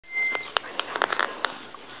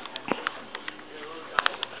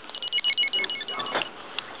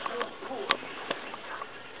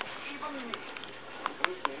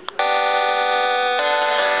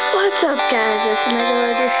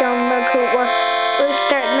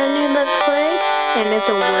guys,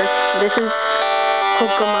 it works. This is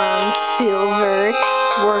Pokemon Silver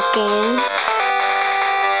working.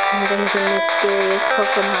 I'm going to a mysterious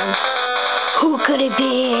Pokemon. Who could it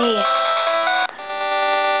be?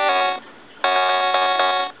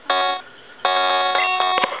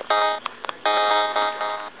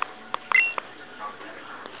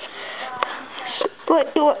 What?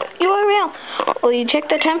 You are real. Will you check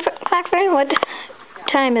the time clock for me? What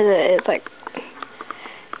time is it? It's like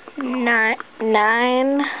 9.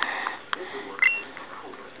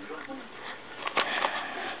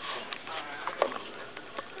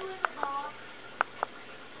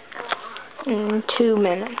 In 2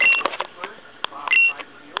 minutes.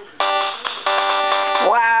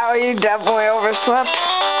 Wow, you definitely overslept.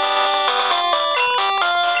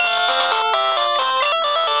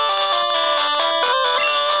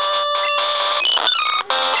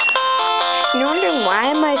 You're wondering why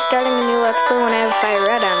am I starting a new Let's Play when I have Fire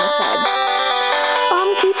Red on the side? Oh,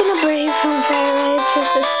 I'm keeping a break from Fire Red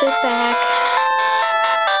just to sit back.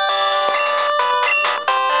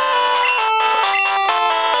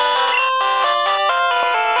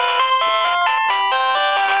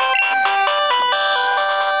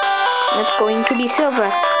 It's going to be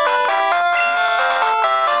Silver.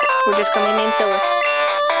 We're just going to name Silver.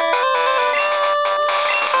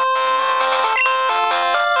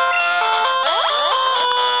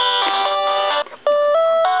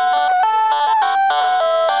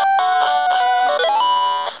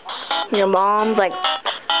 Your mom's like,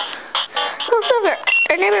 oh, Silver,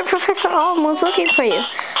 our neighbor Professor Alm was looking for you.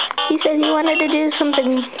 He said you wanted to do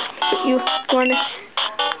something. You wanted.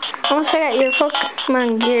 Almost forgot your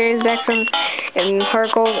Pokemon gear is back from in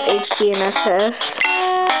Harkle, HD, and SS.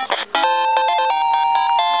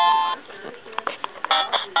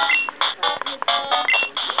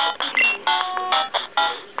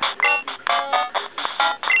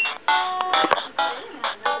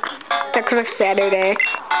 That could have Saturday.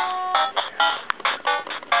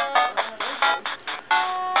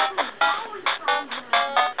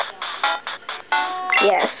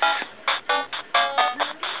 Yes.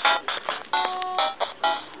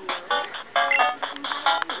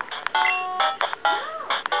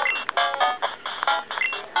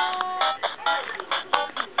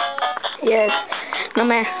 Yes. No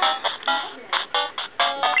man.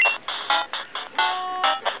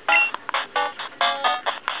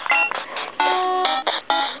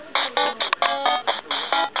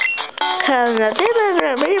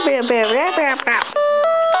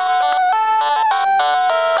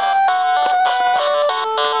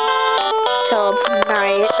 Till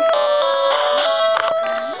night.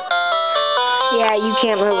 Yeah, you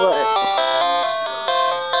can't move it.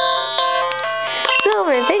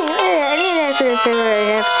 Silver, I need to answer this figure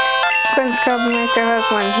I have. Friends called Mr.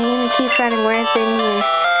 Hookman. He didn't keep finding weird things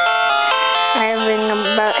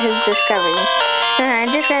about his discovery. I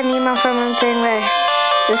just got an email from him saying that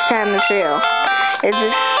this time it's real. It's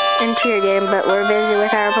into your game, but we're busy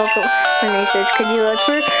with our Pokemon research. Could you look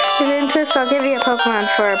for his interest? I'll give you a Pokemon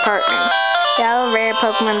for a partner. Yeah, a rare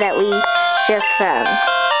Pokemon that we just found.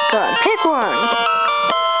 Go on, pick one.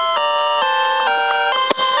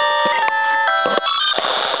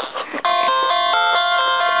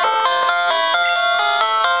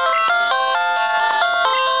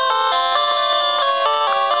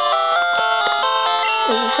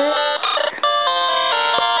 Is it?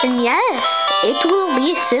 And yes, it will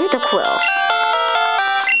be Cyndaquil.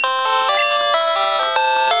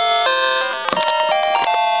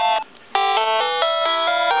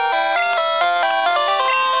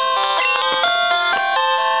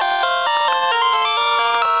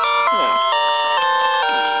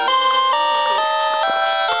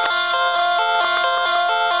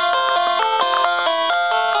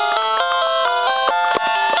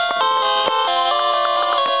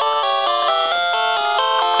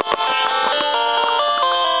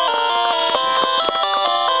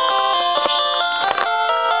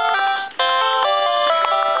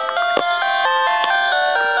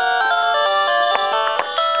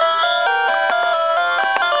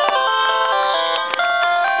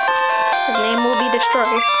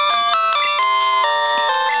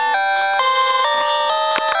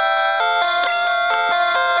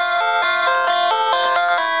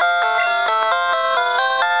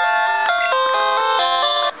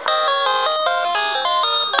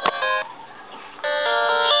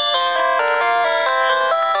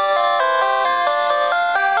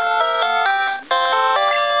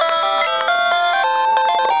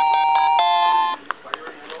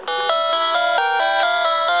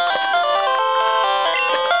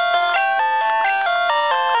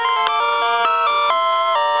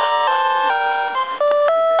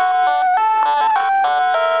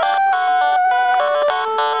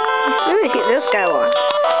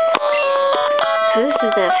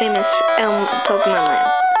 is the famous Pokemon land.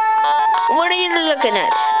 What are you looking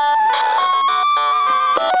at?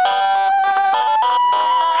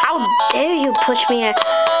 How dare you push me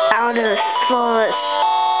out of the solar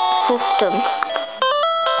system?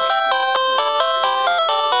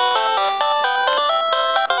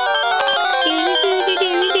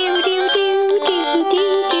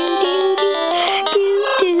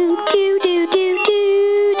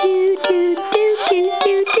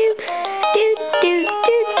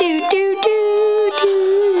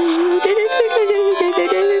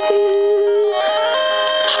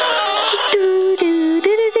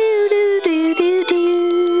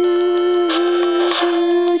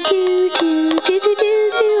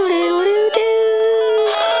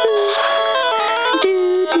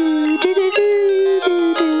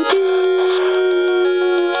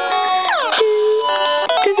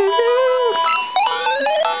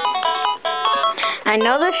 I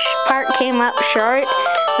know this part came up short,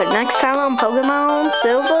 but next time on Pokemon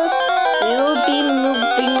Silver, we will be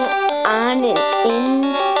moving on and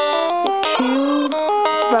into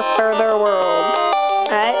the further world.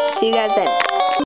 Alright, see you guys then.